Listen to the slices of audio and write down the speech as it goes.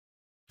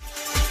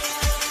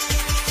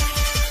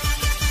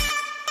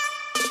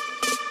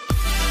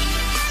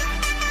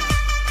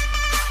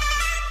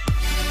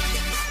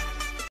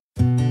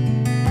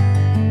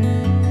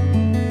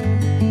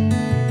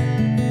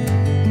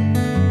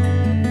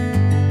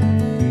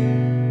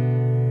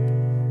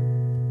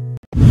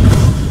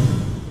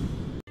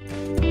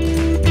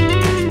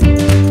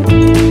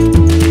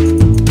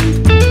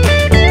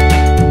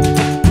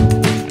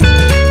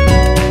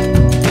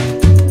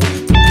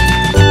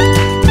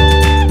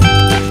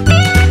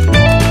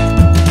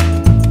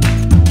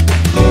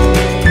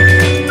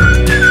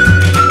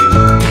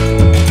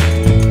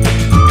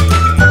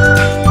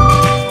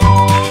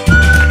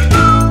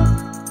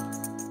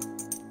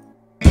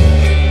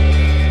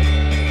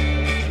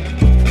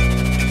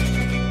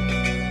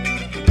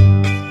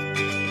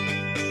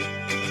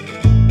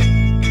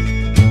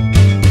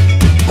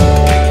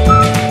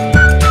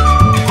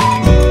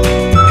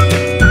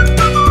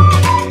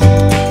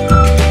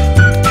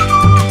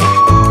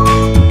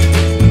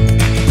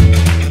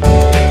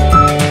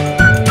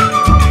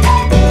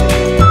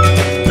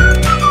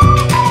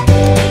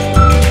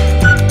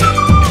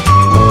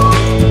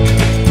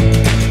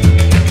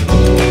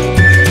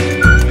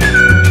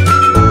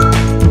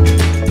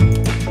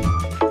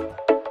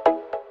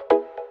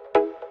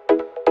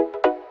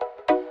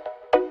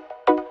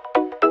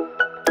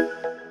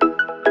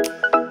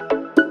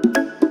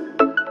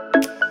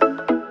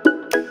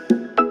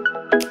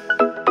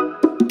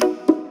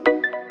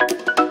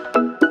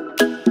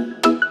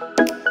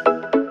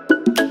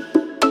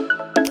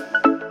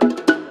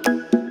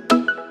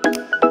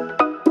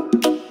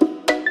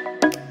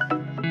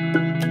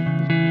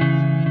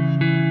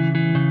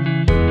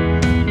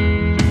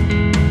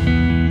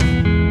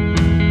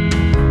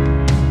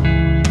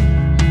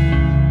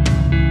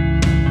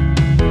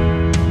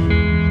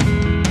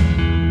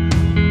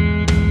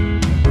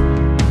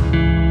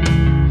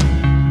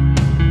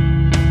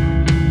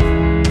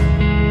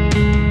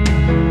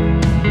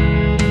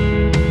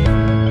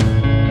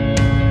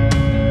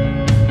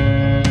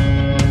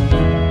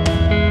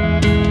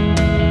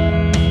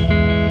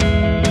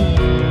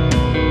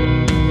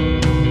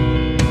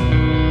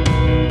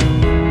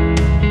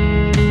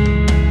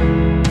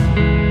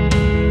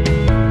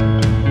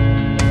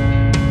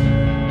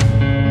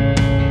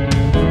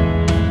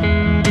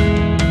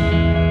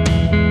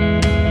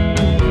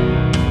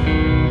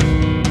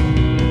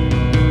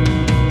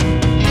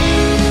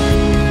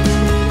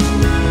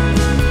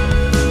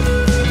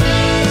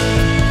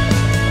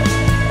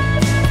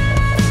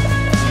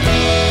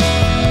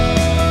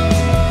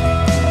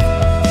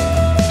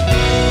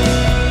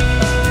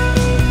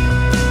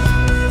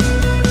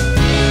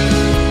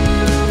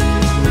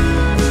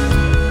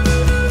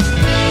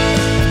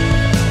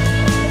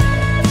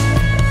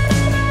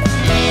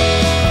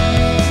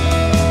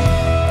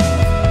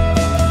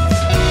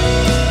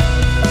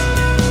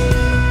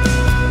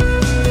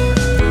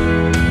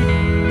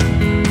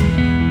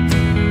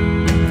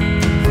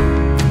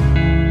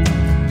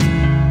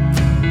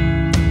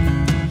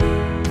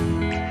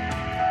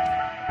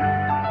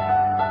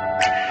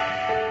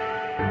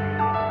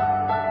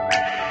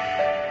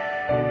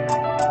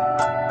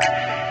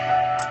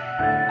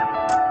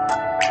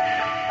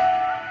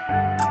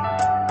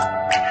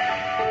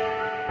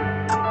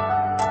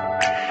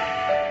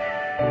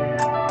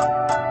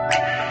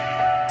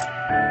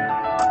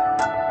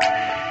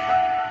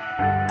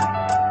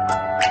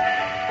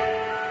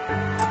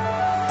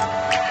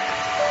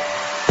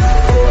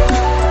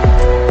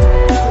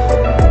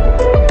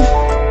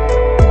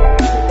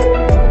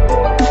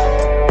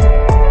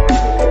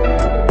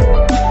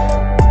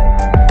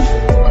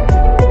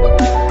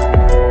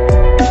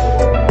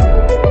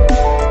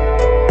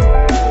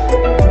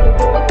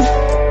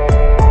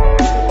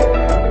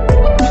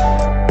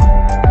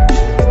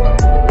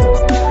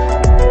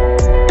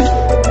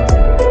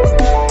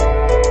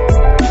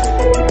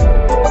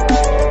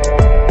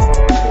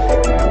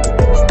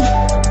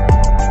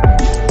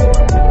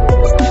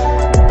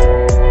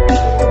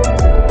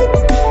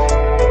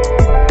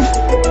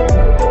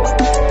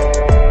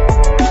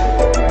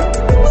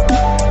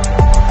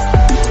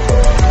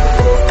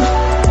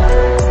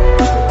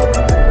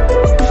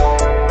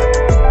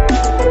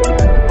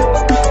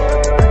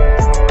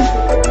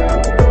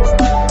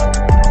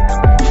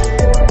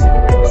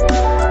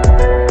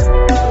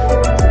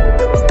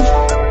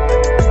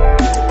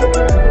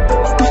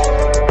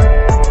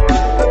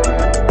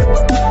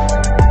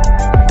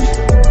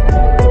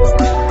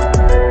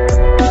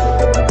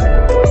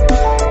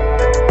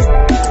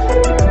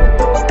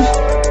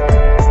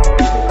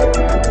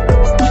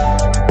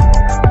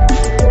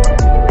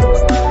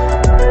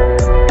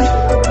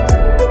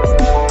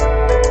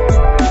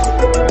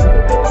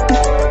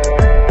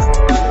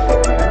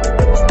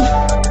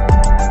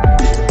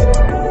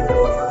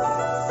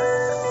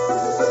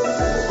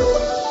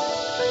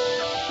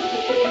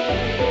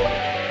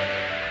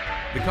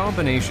The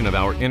combination of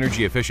our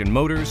energy-efficient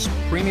motors,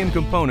 premium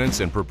components,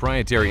 and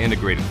proprietary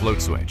integrated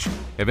float switch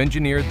have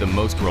engineered the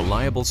most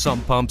reliable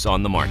sump pumps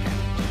on the market.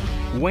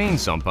 Wayne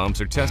sump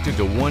pumps are tested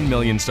to 1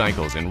 million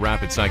cycles in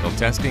rapid cycle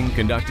testing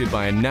conducted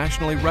by a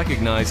nationally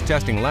recognized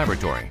testing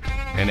laboratory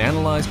and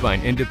analyzed by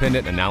an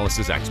independent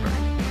analysis expert.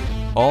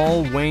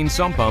 All Wayne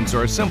sump pumps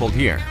are assembled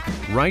here,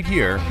 right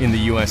here in the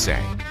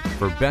USA,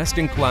 for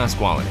best-in-class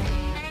quality.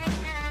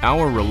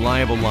 Our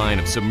reliable line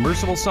of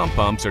submersible sump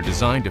pumps are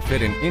designed to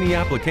fit in any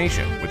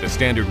application with a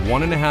standard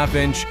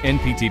 1.5-inch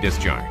NPT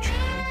discharge.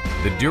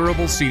 The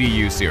durable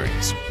CDU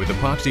series with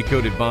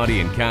epoxy-coated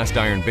body and cast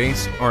iron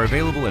base are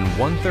available in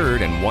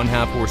 1/3 and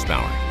 1/2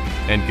 horsepower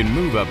and can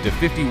move up to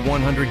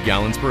 5,100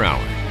 gallons per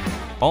hour.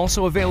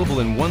 Also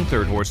available in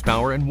 1/3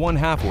 horsepower and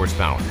 1/2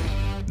 horsepower.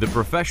 The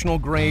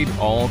professional-grade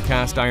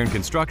all-cast iron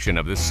construction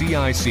of the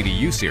CI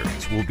CDU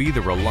series will be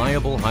the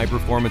reliable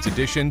high-performance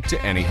addition to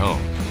any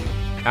home.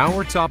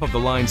 Our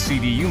top-of-the-line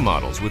CDU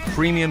models with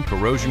premium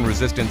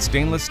corrosion-resistant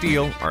stainless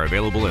steel are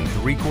available in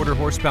 3/4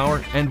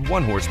 horsepower and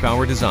 1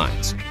 horsepower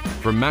designs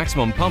for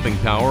maximum pumping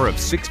power of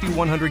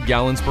 6,100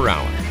 gallons per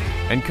hour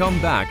and come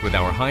back with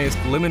our highest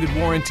limited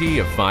warranty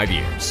of 5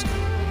 years.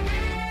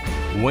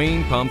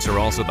 Wayne pumps are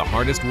also the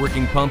hardest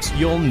working pumps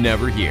you'll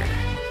never hear.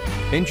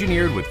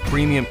 Engineered with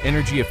premium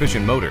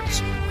energy-efficient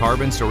motors,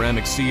 carbon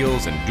ceramic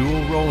seals, and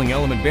dual rolling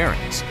element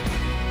bearings,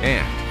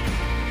 and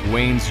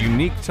Wayne's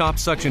unique top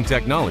suction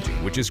technology,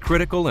 which is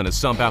critical in a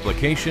sump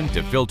application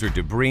to filter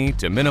debris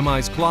to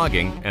minimize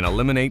clogging and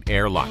eliminate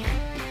air locking.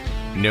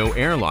 No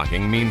air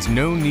locking means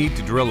no need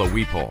to drill a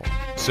weep hole,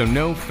 so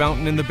no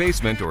fountain in the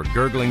basement or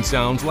gurgling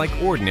sounds like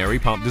ordinary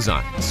pump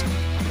designs.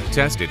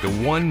 Tested to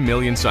 1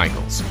 million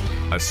cycles.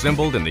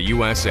 Assembled in the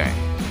USA.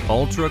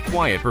 Ultra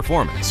quiet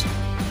performance.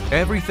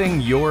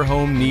 Everything your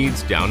home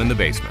needs down in the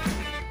basement.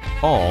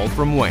 All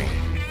from Wayne.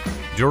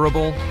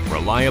 Durable,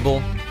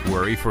 reliable,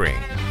 worry-free.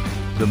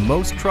 The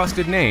most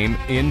trusted name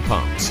in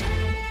pumps.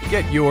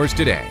 Get yours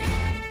today.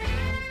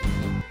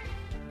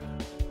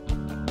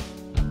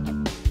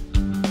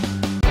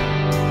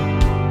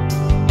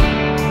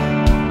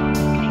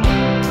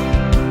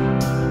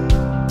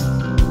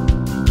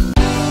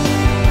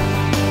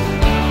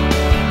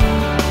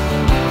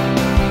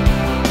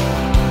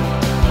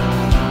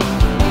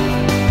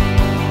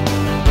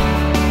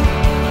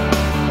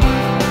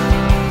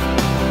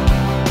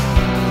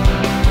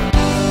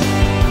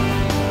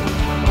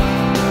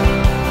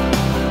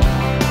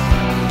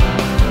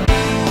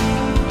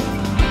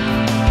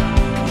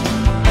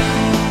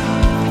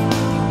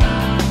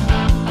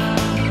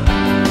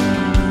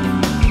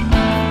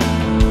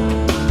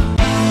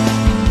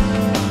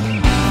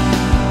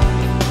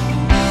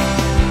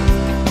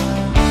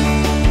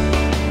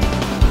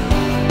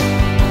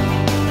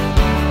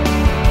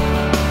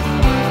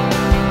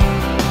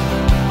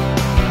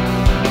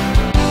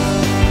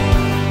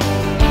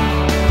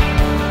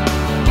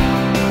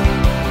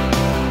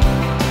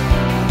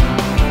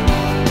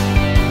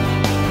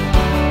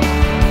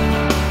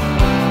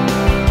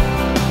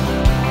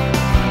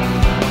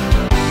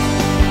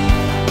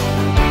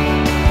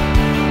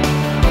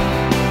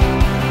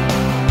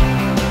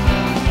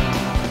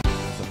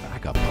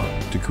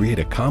 Create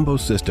a combo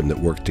system that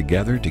works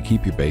together to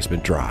keep your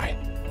basement dry.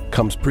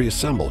 Comes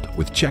pre-assembled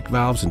with check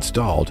valves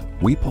installed,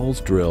 weep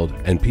holes drilled,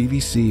 and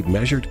PVC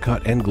measured,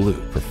 cut, and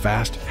glued for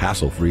fast,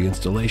 hassle-free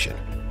installation.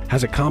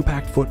 Has a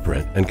compact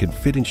footprint and can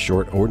fit in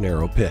short or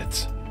narrow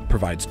pits.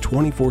 Provides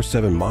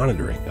 24/7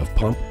 monitoring of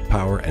pump,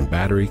 power, and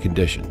battery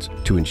conditions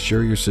to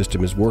ensure your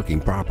system is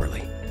working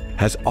properly.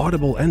 Has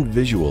audible and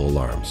visual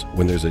alarms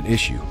when there's an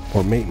issue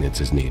or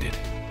maintenance is needed.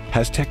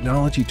 Has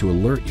technology to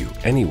alert you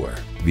anywhere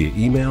via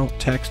email,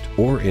 text,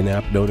 or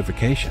in-app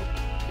notification.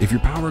 If your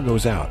power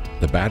goes out,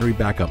 the battery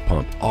backup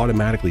pump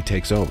automatically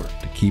takes over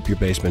to keep your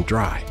basement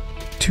dry.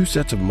 2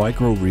 sets of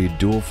micro-read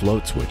dual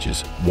float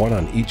switches, 1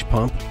 on each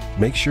pump,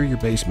 make sure your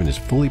basement is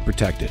fully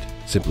protected.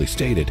 Simply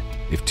stated,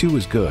 if 2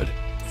 is good,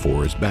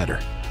 4 is better.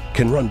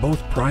 Can run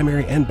both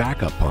primary and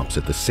backup pumps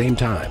at the same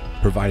time,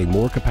 providing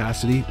more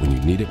capacity when you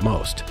need it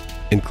most.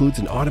 Includes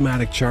an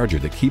automatic charger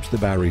that keeps the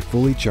battery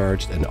fully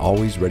charged and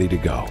always ready to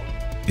go.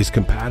 Is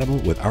compatible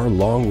with our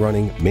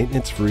long-running,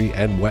 maintenance-free,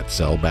 and wet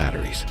cell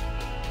batteries.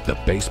 The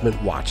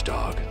Basement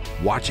Watchdog,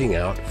 watching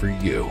out for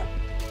you.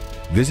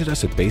 Visit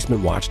us at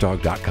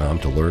basementwatchdog.com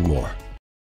to learn more.